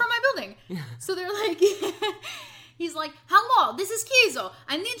 Russia. from my building. So they're like, he's like, hello, this is Kizo.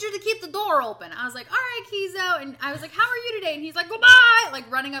 I need you to keep the door open. I was like, all right, Kizo. And I was like, how are you today? And he's like, goodbye. Like,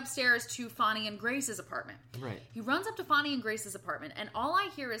 running upstairs to Fonnie and Grace's apartment. Right. He runs up to Fonnie and Grace's apartment, and all I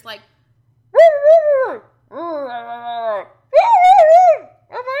hear is like,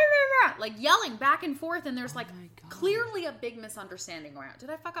 like yelling back and forth, and there's like clearly a big misunderstanding going on. Did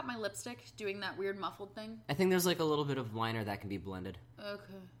I fuck up my lipstick doing that weird muffled thing? I think there's like a little bit of liner that can be blended.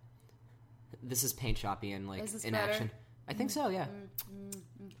 Okay. This is paint shoppy and like in better? action. I think so, yeah.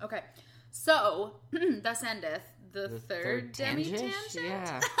 Okay. So, thus endeth the third demi-tangent.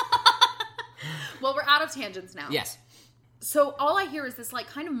 Yeah. Well, we're out of tangents now. Yes. So all I hear is this like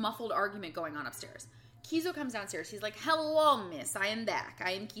kind of muffled argument going on upstairs. Kizo comes downstairs. He's like, hello, miss. I am back.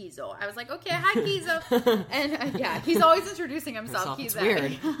 I am Kizo. I was like, okay, hi, Kizo. And yeah, he's always introducing himself. It's Kizo.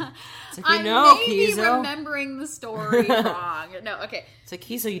 weird. It's like, I may be remembering the story wrong. No, okay. It's like,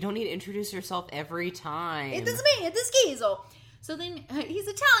 Kizo, you don't need to introduce yourself every time. It is me. It is Kizo. So then he's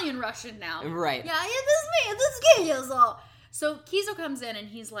Italian Russian now. Right. Yeah, it is me. It is Kizo. So Kizo comes in and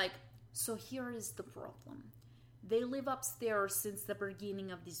he's like, so here is the problem. They live upstairs since the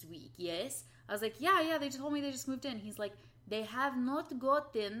beginning of this week, yes? I was like, yeah, they told me they just moved in. He's like, they have not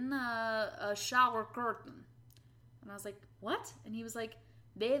gotten a shower curtain. And I was like, what? And he was like,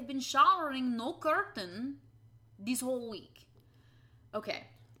 they have been showering no curtain this whole week. Okay,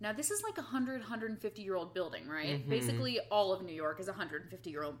 now this is like a 150-year-old building, right? Mm-hmm. Basically, all of New York is a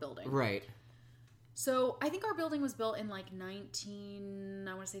 150-year-old building. Right. So I think our building was built in like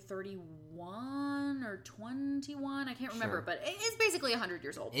 31 or 21. I can't remember, but it's basically 100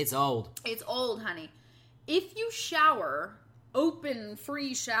 years old. It's old. It's old, honey. If you shower, open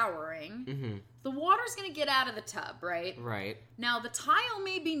free showering, the water's going to get out of the tub, right? Right. Now, the tile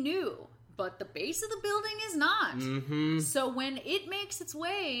may be new, but the base of the building is not. Mm-hmm. So when it makes its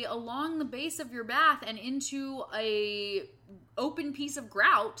way along the base of your bath and into a open piece of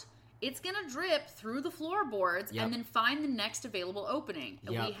grout, it's going to drip through the floorboards and then find the next available opening.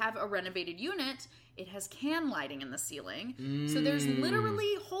 Yep. We have a renovated unit. It has can lighting in the ceiling. So there's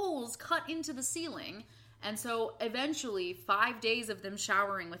literally holes cut into the ceiling. And so eventually, 5 days of them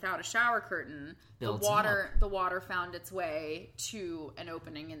showering without a shower curtain, the water found its way to an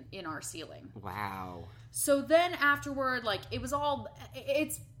opening in our ceiling. Wow. So then afterward, like,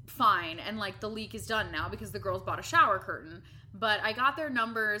 it's fine. And, like, the leak is done now because the girls bought a shower curtain. But I got their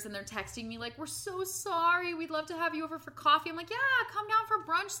numbers, and they're texting me, like, we're so sorry. We'd love to have you over for coffee. I'm like, yeah, come down for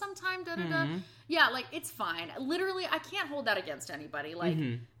brunch sometime, da-da-da. Yeah, like, it's fine. Literally, I can't hold that against anybody. Like,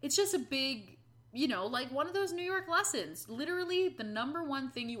 it's just a big, like one of those New York lessons. Literally, the number one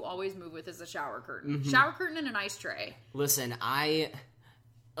thing you always move with is a shower curtain. Shower curtain and an ice tray. Listen,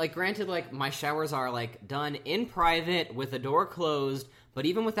 granted, like, my showers are, like, done in private with the door closed, but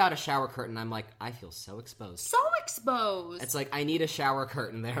even without a shower curtain, I'm like, I feel so exposed. So exposed. It's like, I need a shower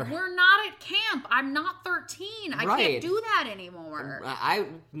curtain there. We're not at camp. I'm not 13. I can't do that anymore. I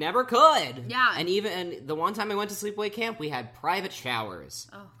never could. Yeah. And the one time I went to sleepaway camp, we had private showers.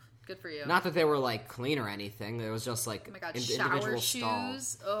 Oh, good for you. Not that they were, like, clean or anything. There was just, like, oh my God, individual shower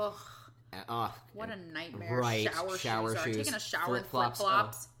shoes. Ugh. What a nightmare. Right. Shower shoes. Taking a shower in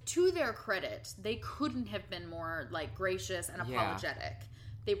flip-flops. Oh. To their credit, they couldn't have been more, like, gracious and apologetic.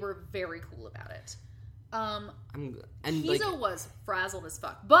 They were very cool about it. Kizo was frazzled as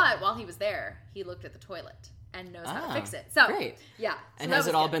fuck. But while he was there, he looked at the toilet. and knows how to fix it. So great. Yeah. So and has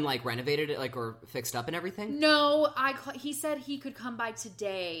it all been like renovated, like, or fixed up and everything? No, he said he could come by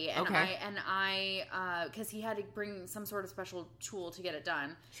today, and Okay. I because he had to bring some sort of special tool to get it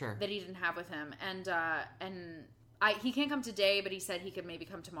done. Sure. That he didn't have with him, and he can't come today, but he said he could maybe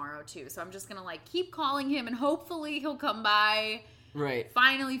come tomorrow too. So I'm just gonna like keep calling him, and hopefully he'll come by. Right.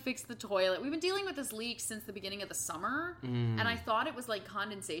 Finally fix the toilet. We've been dealing with this leak since the beginning of the summer, and I thought it was like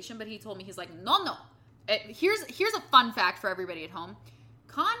condensation, but he told me, he's like, no. Here's a fun fact for everybody at home.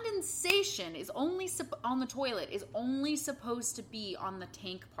 Condensation is only on the toilet is only supposed to be on the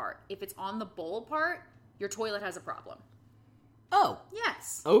tank part. If it's on the bowl part, your toilet has a problem. Oh.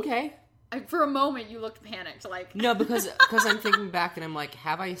 Yes. Okay. For a moment, you looked panicked, like No, because I'm thinking back and I'm like,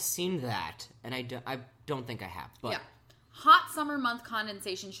 have I seen that? And I don't think I have. But yeah. Hot summer month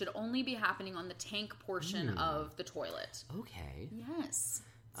condensation should only be happening on the tank portion of the toilet. Okay. Yes.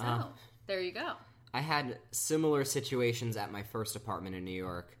 So, there you go. I had similar situations at my first apartment in New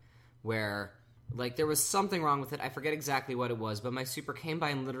York where, like, there was something wrong with it. I forget exactly what it was, but my super came by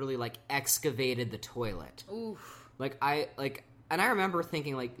and literally, like, excavated the toilet. Oof. And I remember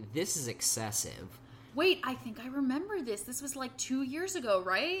thinking, like, this is excessive. Wait, I think I remember this. This was like 2 years ago,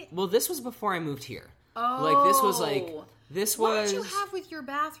 right? Well, this was before I moved here. Oh. What did you have with your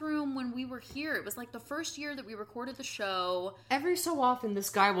bathroom when we were here? It was like the first year that we recorded the show. Every so often, this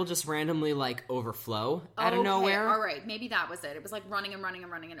guy will just randomly, like, overflow out of nowhere. All right, maybe that was it. It was like running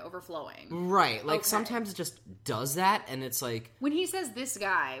and overflowing. Right, like, sometimes it just does that, and it's like... When he says this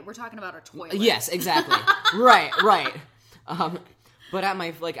guy, we're talking about a toilet. Yes, exactly. Right. But at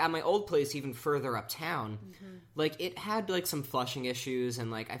my old place, even further uptown, like, it had, like, some flushing issues,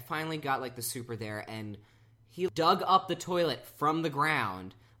 and, like, I finally got, like, the super there, and he dug up the toilet from the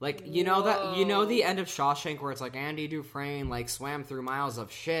ground. Like, you know the end of Shawshank where it's like, Andy Dufresne, like, swam through miles of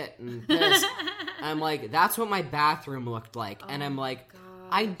shit, and this. I'm like, that's what my bathroom looked like. And I'm like, God.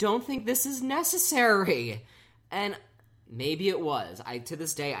 I don't think this is necessary. And maybe it was. To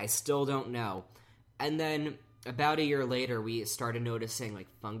this day, I still don't know. And then... about a year later, we started noticing, like,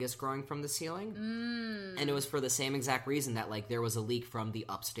 fungus growing from the ceiling. And it was for the same exact reason that, like, there was a leak from the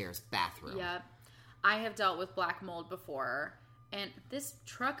upstairs bathroom. Yep. I have dealt with black mold before. And this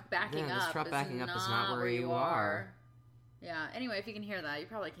truck backing up is not where you are. Yeah. Anyway, if you can hear that, you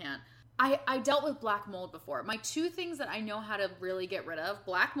probably can't. I dealt with black mold before. My two things that I know how to really get rid of,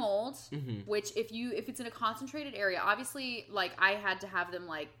 black mold, which if it's in a concentrated area, obviously, like, I had to have them,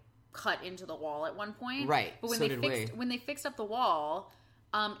 like, cut into the wall at one point. Right. But when they fixed up the wall,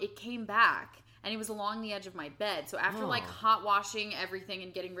 it came back and it was along the edge of my bed. So after like hot washing everything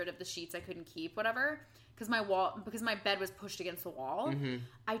and getting rid of the sheets I couldn't keep, whatever, because my bed was pushed against the wall,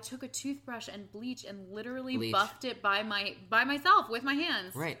 I took a toothbrush and bleach and literally buffed it by myself with my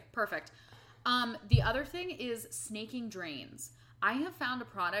hands. Right. Perfect. The other thing is snaking drains. I have found a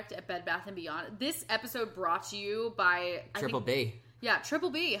product at Bed Bath & Beyond. This episode brought to you by Triple B. Yeah, Triple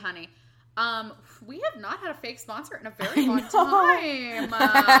B, honey. We have not had a fake sponsor in a very long time.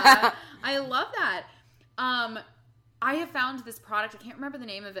 I love that. I have found this product. I can't remember the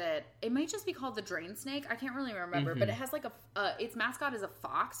name of it. It might just be called the Drain Snake. I can't really remember, but it has like its mascot is a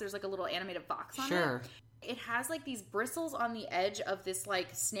fox. There's like a little animated fox on it. Sure. It has like these bristles on the edge of this like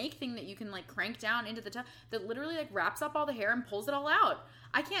snake thing that you can like crank down into the tub that literally like wraps up all the hair and pulls it all out.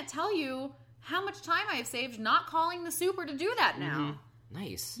 I can't tell you how much time I have saved not calling the super to do that now.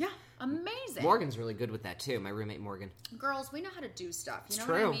 Nice. Yeah, amazing. Morgan's really good with that too. My roommate Morgan. Girls, we know how to do stuff. You know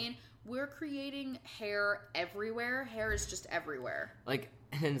true. what I mean? We're creating hair everywhere. Hair is just everywhere. Like,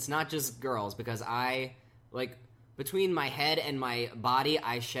 and it's not just girls, because I, like, between my head and my body,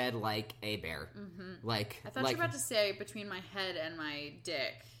 I shed like a bear. Like, I thought you were about to say between my head and my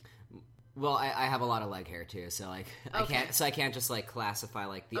dick. Well, I have a lot of leg hair too, so like Okay. I can't just like classify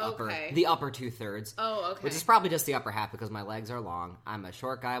like the Okay. upper 2/3. Oh, okay. Which is probably just the upper half because my legs are long. I'm a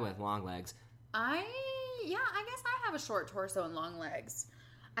short guy with long legs. I guess I have a short torso and long legs.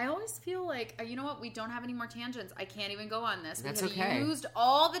 I always feel like, you know what? We don't have any more tangents. I can't even go on this. That's we have okay. used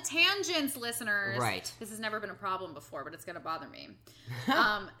all the tangents, listeners. Right. This has never been a problem before, but it's going to bother me.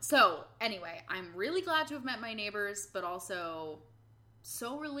 So, anyway, I'm really glad to have met my neighbors, but also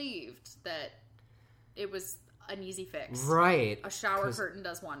so relieved that it was an easy fix. Right. A shower curtain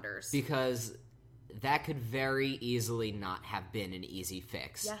does wonders. Because that could very easily not have been an easy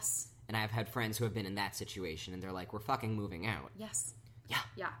fix. Yes. And I've had friends who have been in that situation, and they're like, we're fucking moving out. Yes. Yeah.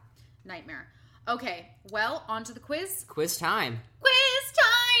 Yeah. Nightmare. Okay, well, on to the quiz. Quiz time. Quiz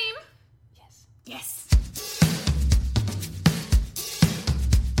time! Yes. Yes.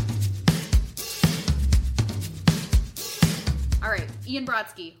 All right. Ian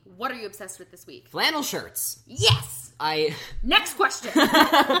Brodsky, what are you obsessed with this week? Flannel shirts. Yes! Next question.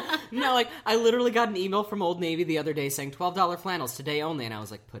 No, like, I literally got an email from Old Navy the other day saying $12 flannels today only, and I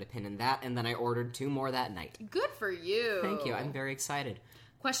was like, put a pin in that, and then I ordered 2 more that night. Good for you. Thank you. I'm very excited.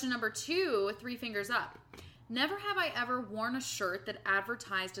 Question number 2, 3 fingers up. Never have I ever worn a shirt that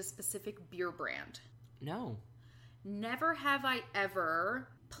advertised a specific beer brand. No. Never have I ever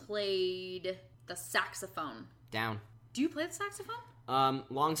played the saxophone. Down. Do you play the saxophone?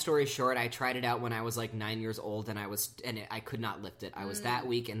 Long story short, I tried it out when I was like 9 years old, and I could not lift it. I was that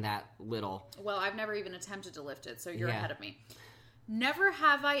weak and that little. Well, I've never even attempted to lift it, so you're ahead of me. Never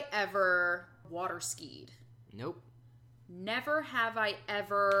have I ever water skied. Nope. Never have I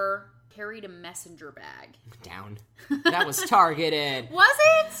ever carried a messenger bag. Down. That was targeted. Was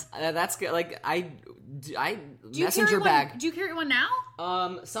it? That's good. Like, I Do you messenger carry bag. One, do you carry one now?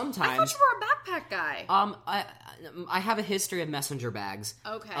 Sometimes. I thought you were a backpack guy. I have a history of messenger bags.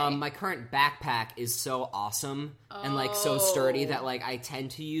 Okay. My current backpack is so awesome and like so sturdy that like I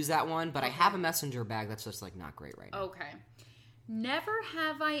tend to use that one, but I have a messenger bag that's just like not great right now. Okay. Never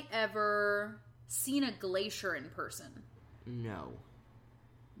have I ever seen a glacier in person. No.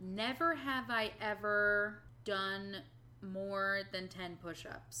 Never have I ever done more than 10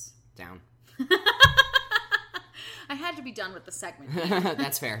 push-ups. Down. I had to be done with the segment.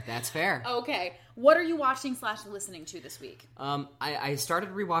 That's fair. That's fair. Okay. What are you watching / listening to this week? I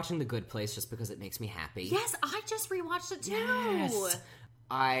started rewatching The Good Place just because it makes me happy. Yes, I just rewatched it too. Yes.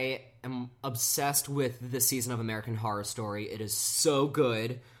 I am obsessed with this season of American Horror Story. It is so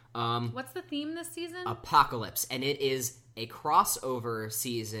good. What's the theme this season? Apocalypse. And it is a crossover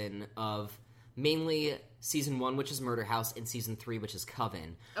season of mainly season 1, which is Murder House, and season 3, which is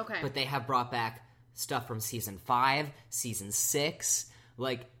Coven. Okay. But they have brought back stuff from season 5, season 6.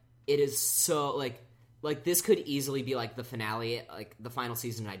 Like, it is so, like this could easily be, like, the finale, like, the final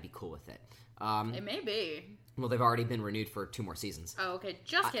season, and I'd be cool with it. It may be. Well, they've already been renewed for 2 more seasons. Oh, okay.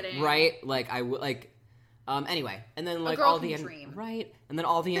 Just kidding. Right? Like, anyway. And then, like, all the... dream. Right. And then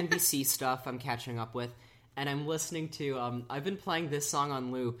all the NBC stuff I'm catching up with. And I'm listening to, I've been playing this song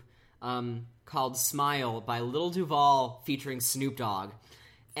on loop, called Smile by Lil Duval featuring Snoop Dogg.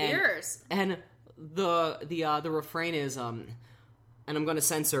 Fierce. And the refrain is, and I'm gonna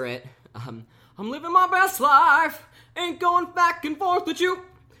censor it, I'm living my best life, ain't going back and forth with you.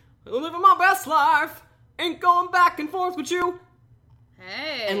 I'm living my best life, ain't going back and forth with you.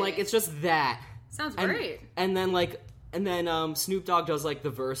 Hey. And, like, it's just that. Sounds great. And then Snoop Dogg does, like, the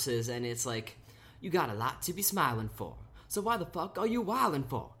verses, and it's like, you got a lot to be smiling for, so why the fuck are you wildin'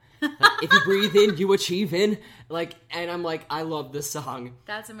 for? If you breathe in, you achieve in. Like, and I'm like, I love this song.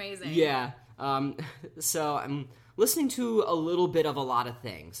 That's amazing. Yeah. So I'm listening to a little bit of a lot of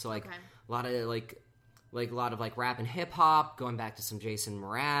things. So, like, a lot of rap and hip hop, going back to some Jason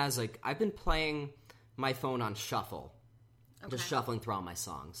Mraz. Like, I've been playing my phone on shuffle. Just shuffling through all my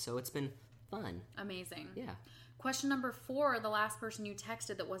songs. So it's been fun. Amazing. Yeah. Question number 4, the last person you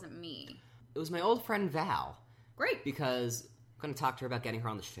texted that wasn't me. It was my old friend Val. Great. Because I'm going to talk to her about getting her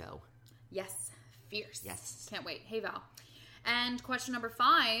on the show. Yes. Fierce. Yes. Can't wait. Hey, Val. And question number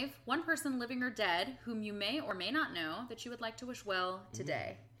 5, one person living or dead whom you may or may not know that you would like to wish well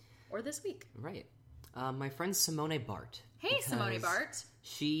today or this week. Right. My friend Simone Bart. Hey, Simone Bart.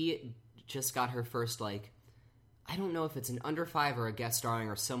 She just got her first, like, I don't know if it's an under 5 or a guest starring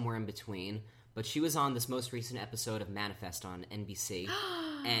or somewhere in between, but she was on this most recent episode of Manifest on NBC,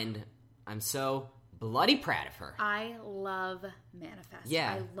 and I'm so bloody proud of her. I love Manifest.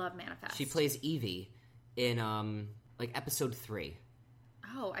 Yeah. I love Manifest. She plays Evie in, like, episode 3.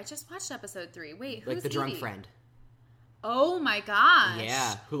 Oh, I just watched episode 3. Wait, who's Like, the drunk Evie? friend. Oh my gosh.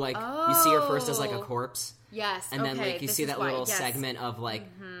 Yeah, who, like, you see her first as, like, a corpse. Yes, And then, like, you see that little segment of, like,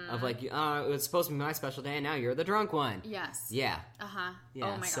 it was supposed to be my special day, and now you're the drunk one. Yes. Yeah. Uh-huh. Yeah,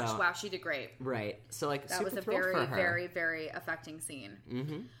 oh my gosh, wow, she did great. Right. So, like, That super was a thrilled very, for her. very, very affecting scene.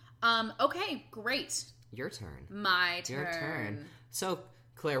 Mm-hmm. Okay, great. Your turn. My turn. Your turn. So,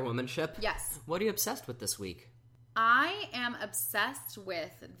 Claire Womanship. Yes. What are you obsessed with this week? I am obsessed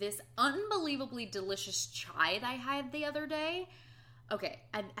with this unbelievably delicious chai that I had the other day. Okay,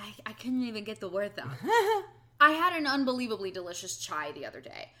 and I couldn't even get the words out. I had an unbelievably delicious chai the other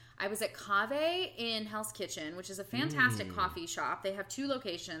day. I was at Cave in Hell's Kitchen, which is a fantastic coffee shop. They have 2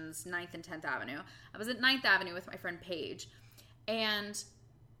 locations, 9th and 10th Avenue. I was at 9th Avenue with my friend Paige. And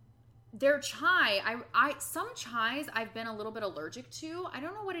their chai, some chais I've been a little bit allergic to. I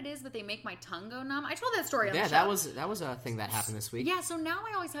don't know what it is, but they make my tongue go numb. I told that story on the show. Yeah, that was a thing that happened this week. Yeah, so now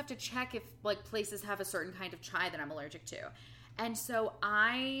I always have to check if, like, places have a certain kind of chai that I'm allergic to. And so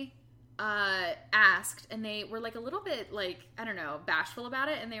I asked, and they were like a little bit like, I don't know, bashful about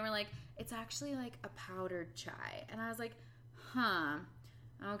it, and they were like, it's actually like a powdered chai. And I was like, huh,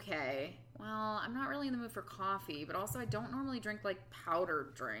 okay. Well, I'm not really in the mood for coffee, but also I don't normally drink like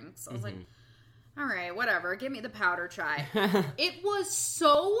powdered drinks. I was like, all right, whatever. Give me the powder chai. It was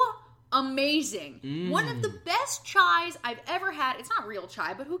so amazing. One of the best chais I've ever had. It's not real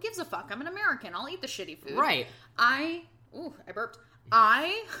chai, but who gives a fuck? I'm an American. I'll eat the shitty food. Right. I burped.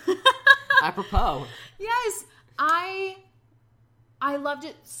 Apropos. Yes, I loved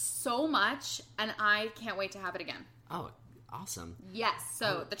it so much, and I can't wait to have it again. Oh, awesome. Yes,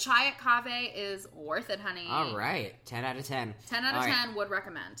 so the chai at Cave is worth it, honey. All right, 10 out of 10. 10 out of 10 would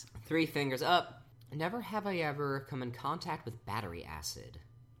recommend. 3 fingers up. Never have I ever come in contact with battery acid.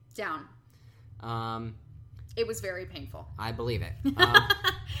 Down. It was very painful. I believe it.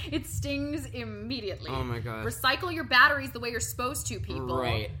 It stings immediately. Oh my god. Recycle your batteries the way you're supposed to, people.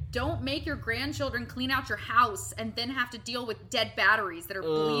 Right. Don't make your grandchildren clean out your house and then have to deal with dead batteries that are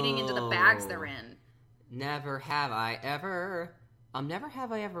bleeding into the bags they're in. Never have I ever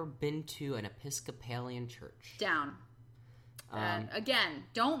been to an Episcopalian church. Down. Again,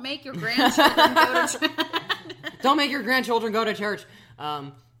 don't make your grandchildren go to church. Don't make your grandchildren go to church.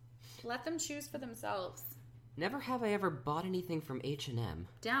 Let them choose for themselves. Never have I ever bought anything from H&M.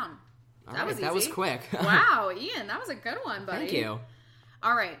 Down. That was quick. Wow, Ian, that was a good one, buddy. Thank you.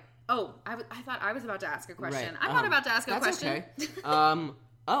 All right. Oh, I thought I was about to ask a question. Right. I'm not about to ask a question. That's okay.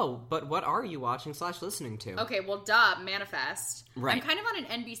 But what are you watching / listening to? Okay, well, Manifest. Right. I'm kind of on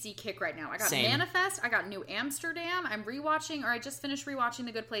an NBC kick right now. I got Same. Manifest, I got New Amsterdam, I'm rewatching, or I just finished rewatching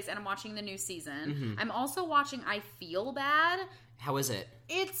The Good Place, and I'm watching the new season. I'm also watching I Feel Bad. How is it?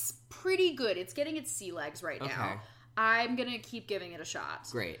 It's pretty good. It's getting its sea legs right now. I'm gonna keep giving it a shot.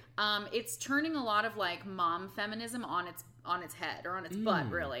 Great. It's turning a lot of like mom feminism on its head, or on its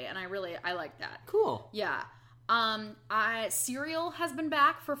butt, really, and I like that. Cool. Yeah. Serial has been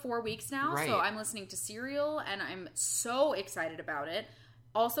back for 4 weeks now, Right. so I'm listening to Serial, and I'm so excited about it.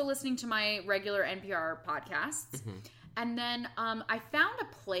 Also listening to my regular NPR podcasts. And then I found a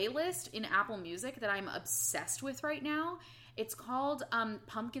playlist in Apple Music that I'm obsessed with right now. It's called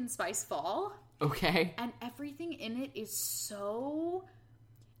Pumpkin Spice Fall. Okay. And everything in it is so...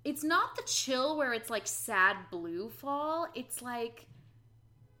 It's not the chill where it's like sad blue fall. It's like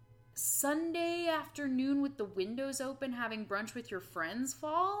Sunday afternoon with the windows open, having brunch with your friends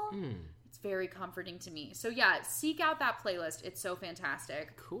fall. It's very comforting to me. So yeah, seek out that playlist. It's so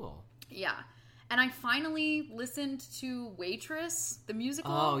fantastic. Cool. Yeah. And I finally listened to Waitress, the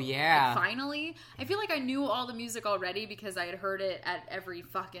musical. Oh, yeah. Like, finally. I feel like I knew all the music already because I had heard it at every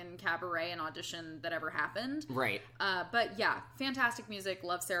fucking cabaret and audition that ever happened. Right. But yeah, fantastic music.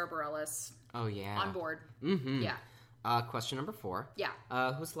 Love Sarah Bareilles. Oh, yeah. On board. Yeah. Question number 4. Yeah.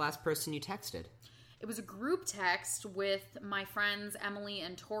 Who's the last person you texted? It was a group text with my friends Emily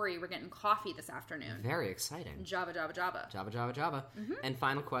and Tori. We're getting coffee this afternoon. Very exciting. Java. Java. And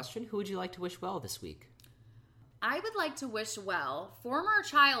final question, who would you like to wish well this week? I would like to wish well former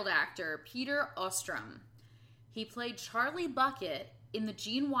child actor Peter Ostrom. He played Charlie Bucket in the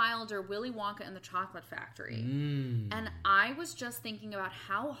Gene Wilder Willy Wonka and the Chocolate Factory. And I was just thinking about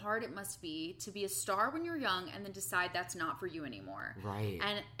how hard it must be to be a star when you're young and then decide that's not for you anymore. Right.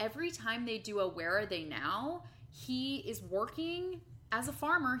 And every time they do a Where Are They Now, he is working as a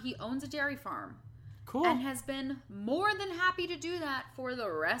farmer. He owns a dairy farm. Cool. And has been more than happy to do that for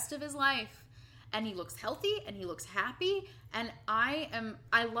the rest of his life. And he looks healthy and he looks happy. And I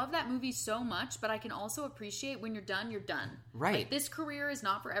love that movie so much, but I can also appreciate when you're done, you're done. Right. Like, this career is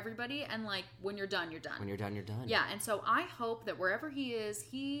not for everybody, and like when you're done, you're done. When you're done, you're done. Yeah, and so I hope that wherever he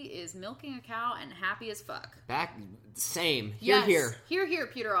is milking a cow and happy as fuck. Same. Yes. Here.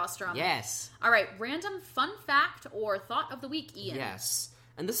 Peter Ostrom. Yes. All right, random fun fact or thought of the week, Ian. Yes.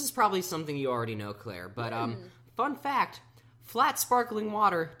 And this is probably something you already know, Claire, but fun fact, flat sparkling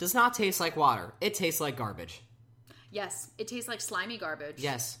water does not taste like water. It tastes like garbage. Yes, it tastes like slimy garbage.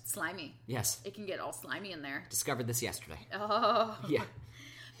 Yes. Slimy. Yes. It can get all slimy in there. Discovered this yesterday. Oh. Yeah.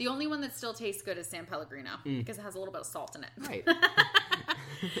 The only one that still tastes good is San Pellegrino because it has a little bit of salt in it. Right.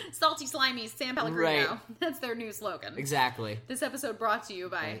 Salty, slimy San Pellegrino. Right. That's their new slogan. Exactly. This episode brought to you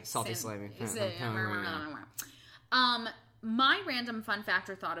by Salty, slimy. My random fun fact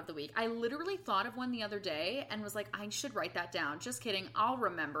or thought of the week. I literally thought of one the other day and was like, I should write that down. Just kidding. I'll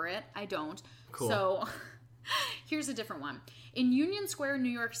remember it. I don't. Cool. So here's a different one. In Union Square, New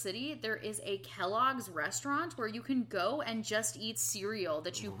York City, there is a Kellogg's restaurant where you can go and just eat cereal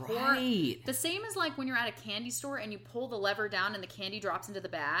that you pour. Right. The same as like when you're at a candy store and you pull the lever down and the candy drops into the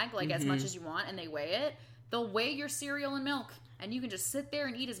bag, like as much as you want, and they weigh it. They'll weigh your cereal and milk. and you can just sit there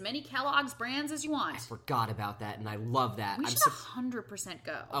and eat as many Kellogg's brands as you want. I forgot about that, and I love that. We should 100%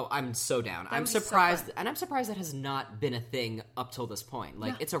 go. Oh, I'm so down. I'm would be so surprised, fun. and I'm surprised that has not been a thing up till this point.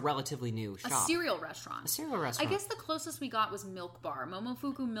 Like, it's a relatively new shop. A cereal restaurant. A cereal restaurant. I guess the closest we got was Milk Bar.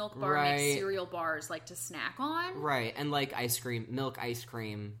 Momofuku Milk Bar Right. makes cereal bars, like, to snack on. Right, and like milk ice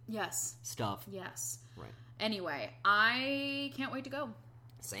cream Yes. stuff. Yes. Right. Anyway, I can't wait to go.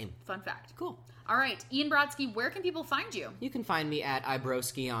 Same. Fun fact. Cool. All right, Ian Brodsky, where can people find you? You can find me at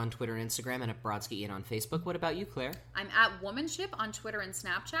iBroski on Twitter and Instagram, and at Brodsky Ian on Facebook. What about you, Claire? I'm at Womanship on Twitter and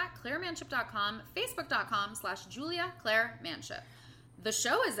Snapchat, ClaireManship.com, Facebook.com/Julia Claire Manship. The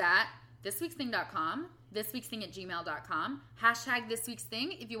show is at thisweeksthing.com, thisweeksthing@gmail.com,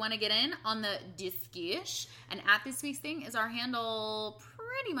 #thisweeksthing if you want to get in on the discussion, and at thisweeksthing is our handle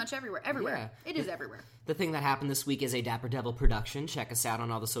pretty much everywhere. Yeah. It is everywhere. The Thing That Happened This Week is a Dapper Devil production. Check us out on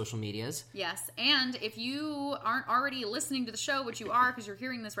all the social medias. Yes, and if you aren't already listening to the show, which you are because you're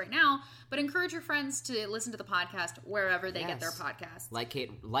hearing this right now, but encourage your friends to listen to the podcast wherever they get their podcasts.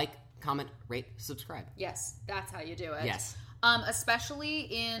 Like, comment, rate, subscribe. Yes, that's how you do it. Yes. Especially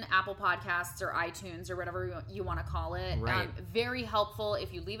in Apple Podcasts or iTunes or whatever you want to call it. Right. Very helpful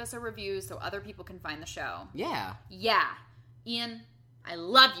if you leave us a review so other people can find the show. Yeah. Yeah. Ian, I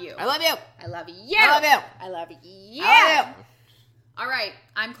love you. I love you. I love you. I love you. I love you. I love you. All right.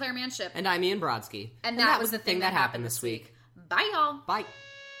 I'm Claire Manship. And I'm Ian Brodsky. And that was the thing that happened this week. Bye, y'all. Bye.